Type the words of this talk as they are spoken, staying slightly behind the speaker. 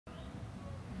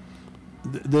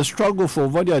the struggle for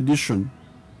value addition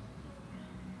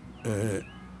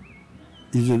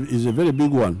is a very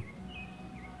big one.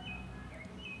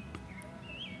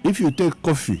 If you take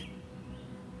coffee,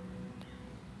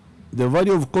 the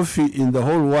value of coffee in the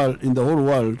whole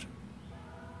world,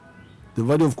 the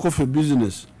value of coffee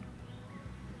business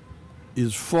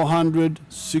is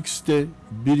 $460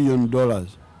 billion.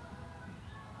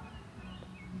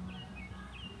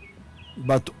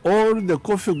 But all the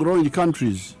coffee growing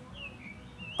countries,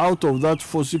 out of that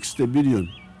 460 billion,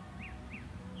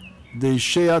 they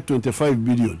share 25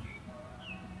 billion.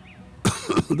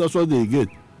 That's what they get.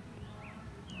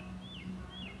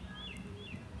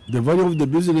 The value of the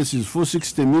business is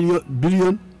 460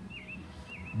 billion.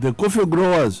 The coffee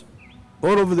growers,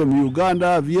 all of them,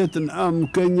 Uganda, Vietnam,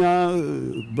 Kenya,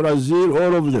 Brazil,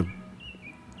 all of them,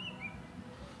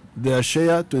 their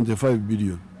share 25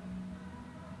 billion.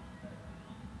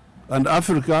 And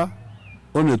Africa,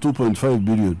 only 2.5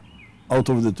 billion out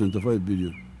of the 25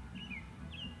 billion.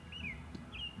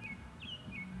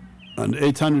 And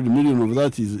 800 million of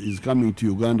that is coming to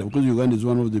Uganda, because Uganda is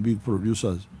one of the big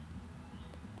producers.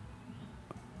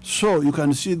 So you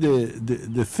can see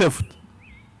the theft.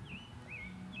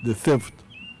 The theft.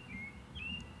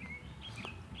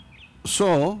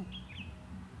 So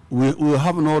we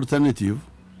have no alternative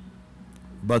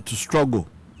but to struggle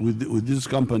with these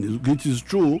companies. It is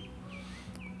true,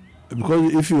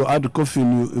 because if you add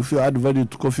value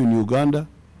to coffee in Uganda,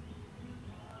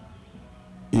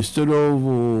 instead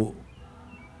of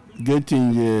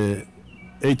getting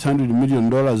 $800 million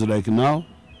like now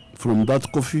from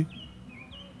that coffee,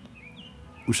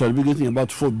 we shall be getting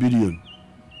about 4 billion.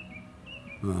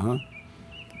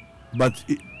 But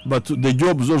the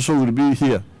jobs also will be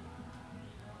here.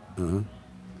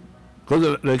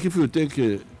 Because like if you take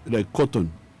like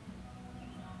cotton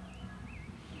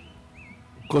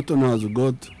has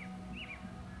got,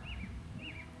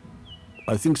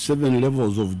 I think, 7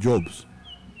 levels of jobs.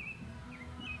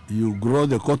 You grow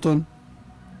the cotton,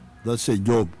 that's a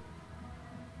job.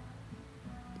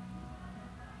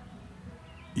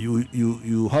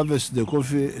 You harvest the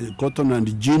cotton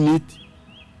and gin it.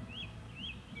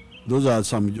 Those are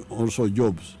some also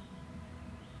jobs.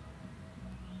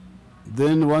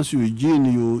 Then once you gin,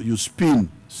 you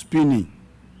spinning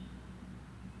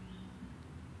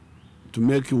to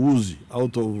make wool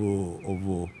out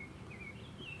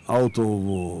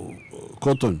of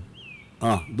cotton.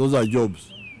 Those are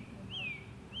jobs.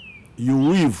 You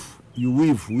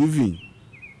weaving.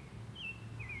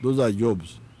 Those are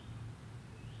jobs.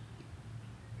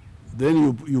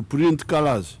 Then you print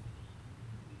colors.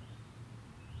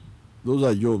 Those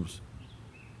are jobs.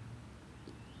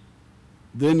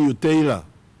 Then you tailor.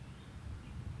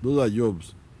 Those are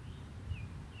jobs.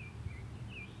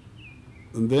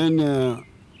 And then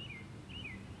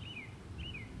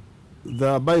there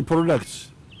are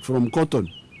byproducts from cotton.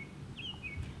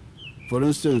 For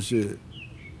instance,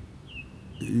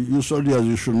 you soldiers,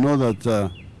 you should know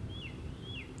that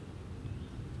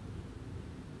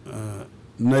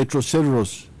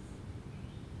nitrocellulose,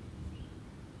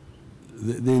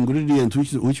 the ingredient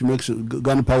which makes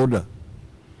gunpowder,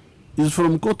 is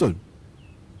from cotton.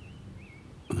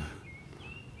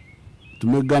 To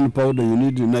make gunpowder, you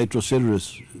need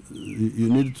nitrocellulose. You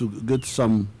need to get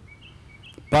some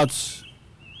parts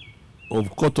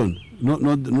of cotton,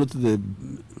 not the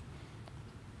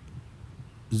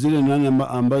zile nane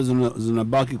ambazo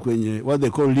zinabaki kwenye what they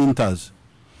call linters,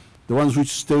 the ones which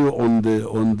stay on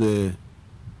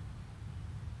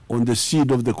the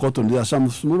seed of the cotton. There are some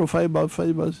small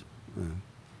fibers.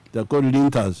 They are called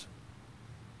linters.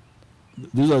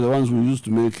 These are the ones we use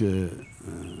to make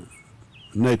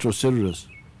nitrocellulose,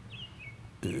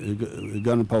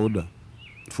 gunpowder,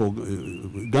 for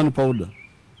gunpowder.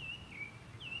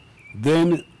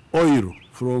 Then oil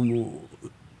from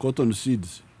cotton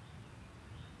seeds,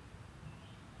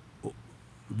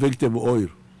 vegetable oil.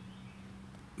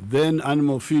 Then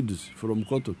animal feeds from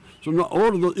cotton. So now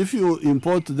all those, if you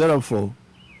import, therefore,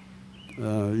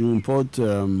 you import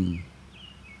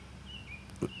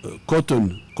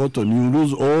cotton, you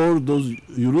lose all those,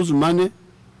 you lose money,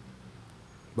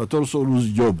 but also lose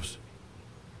jobs.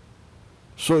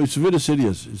 So it's very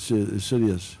serious. It's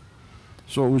serious.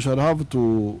 So we shall have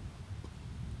to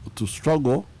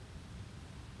struggle,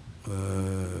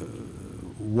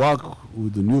 work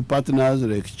with the new partners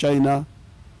like China,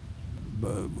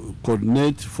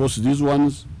 coordinate, force these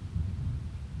ones.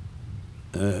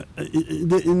 In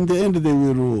the end, they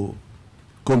will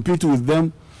compete with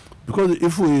them, because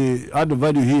if we add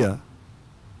value here,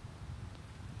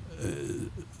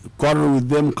 quarrel with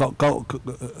them,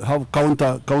 have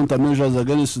counter measures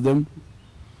against them,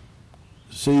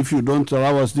 say if you don't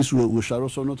allow us this, we shall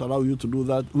also not allow you to do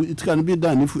that. It can be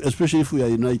done, especially if we are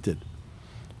united.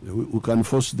 We can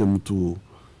force them to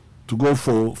go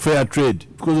for fair trade,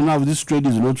 because now this trade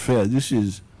is not fair. This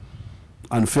is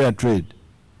unfair trade.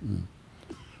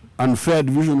 Unfair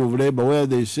division of labor, where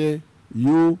they say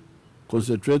you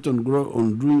concentrate on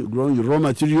growing raw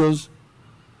materials,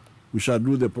 we shall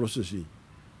do the processing.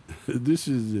 This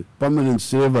is permanent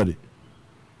slavery.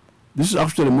 This is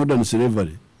actually modern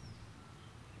slavery.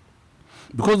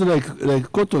 Because like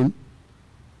cotton,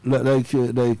 like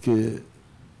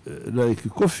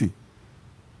coffee,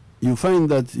 you find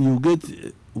that you get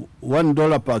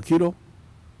 $1 per kilo,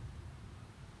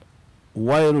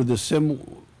 while the same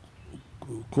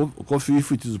coffee,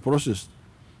 if it is processed,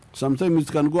 sometimes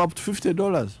it can go up to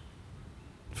 $50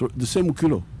 for the same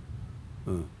kilo.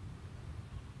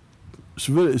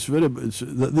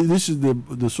 This is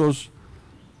the source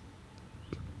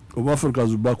of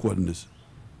Africa's backwardness.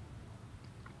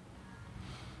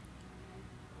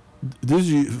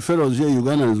 These fellows here,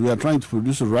 Ugandans, we are trying to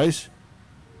produce rice,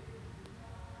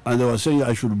 and they were saying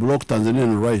I should block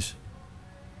Tanzanian rice,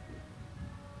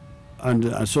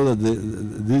 and so that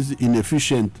these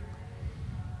inefficient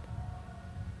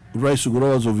rice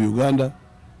growers of Uganda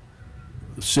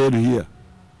sell here.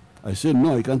 I said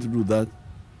no, I can't do that,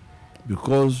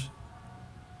 because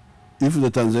if the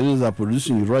Tanzanians are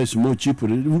producing rice more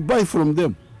cheaply, we buy from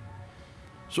them.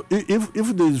 So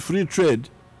if there is free trade,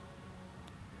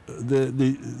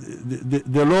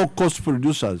 the low-cost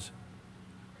producers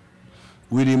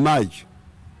will emerge.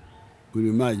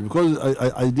 Because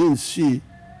I didn't see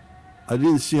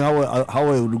how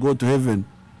I would go to heaven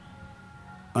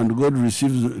and God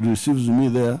receives me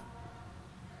there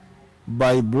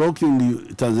by blocking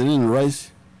Tanzanian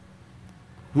rice,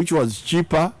 which was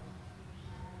cheaper,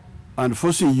 and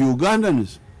forcing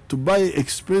Ugandans to buy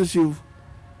expensive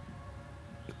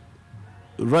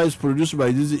rice produced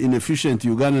by these inefficient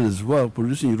Ugandans as well,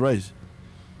 producing rice.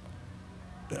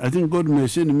 I think God may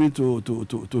send me to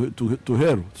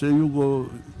hell. Say you go.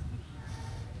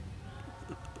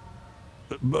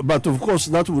 But of course,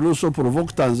 that will also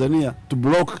provoke Tanzania to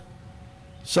block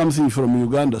something from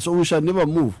Uganda. So we shall never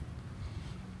move.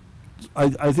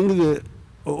 I think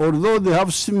although they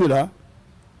have similar,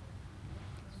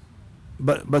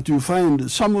 but you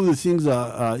find some of the things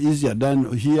are easier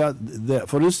done here. There.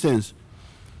 For instance,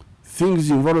 things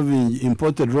involving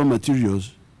imported raw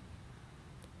materials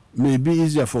may be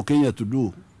easier for Kenya to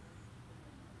do.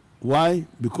 Why?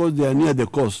 Because they are near the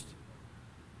coast.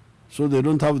 So they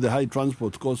don't have the high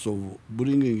transport cost of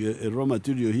bringing a raw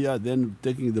material here, then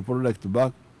taking the product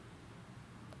back.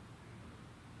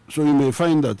 So you may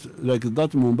find that, like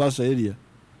that Mombasa area,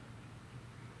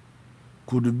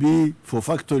 could be for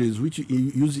factories which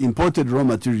use imported raw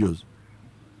materials.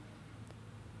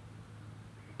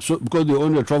 So because they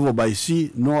only travel by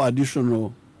sea, no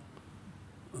additional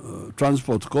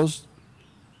transport cost.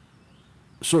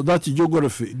 So that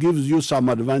geography gives you some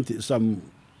advantage.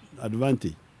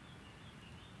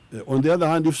 On the other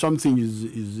hand, if something is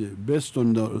based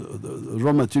on the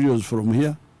raw materials from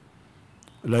here,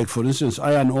 like for instance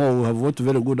iron ore, we have got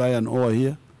very good iron ore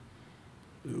here.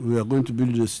 We are going to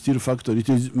build a steel factory.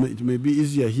 It may be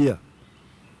easier here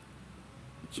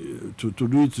to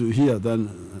do it here than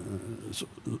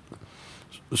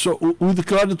so with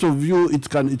clarity of view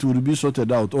it will be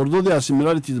sorted out. Although there are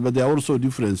similarities, but there are also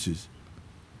differences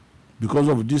because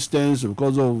of distance,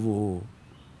 because of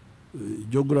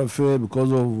geography,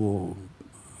 because of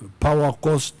power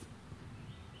cost.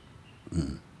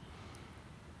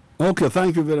 Okay,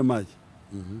 thank you very much.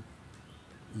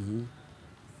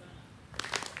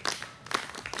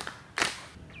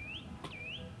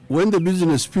 When the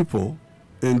business people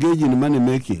engage in money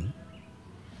making,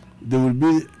 they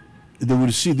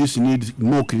will see this need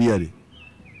more clearly.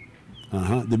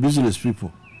 The business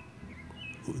people,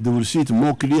 they will see it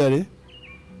more clearly.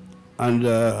 And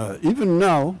even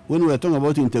now, when we are talking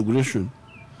about integration,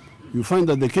 you find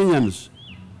that the Kenyans,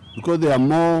 because they are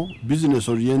more business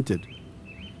oriented,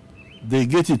 they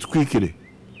get it quickly.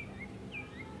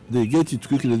 They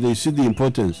see the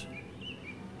importance.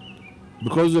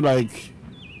 Because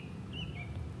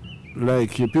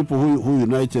like people who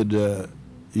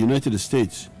United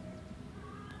States,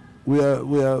 we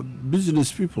are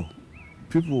business people.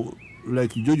 People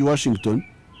like George Washington,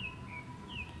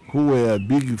 who were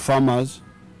big farmers.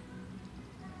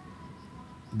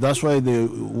 That's why they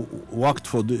worked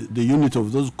for the unit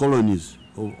of those colonies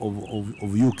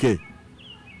of UK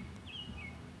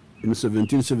in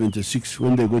 1776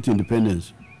 when they got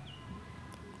independence.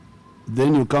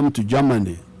 Then you come to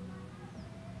Germany.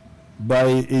 By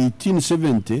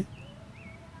 1870,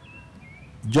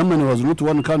 Germany was not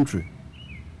one country.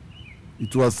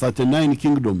 It was 39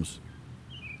 kingdoms.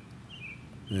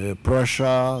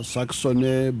 Prussia,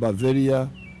 Saxony, Bavaria.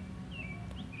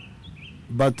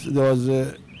 But there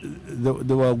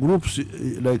were groups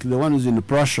like the ones in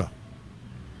Prussia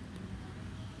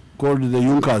called the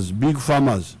Junkers, big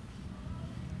farmers,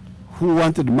 who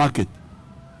wanted market.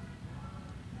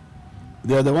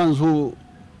 They are the ones who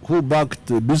backed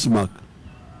Bismarck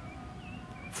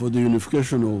for the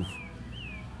unification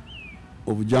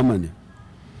of Germany.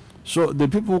 So the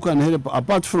people who can help,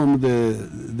 apart from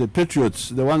the patriots,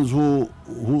 the ones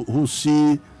who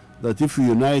see that if we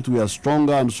unite we are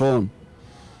stronger and so on,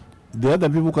 the other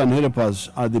people who can help us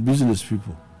are the business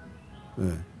people.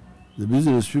 The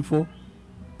business people,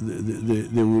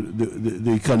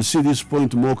 they can see this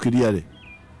point more clearly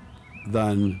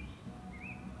than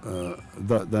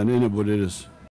anybody else.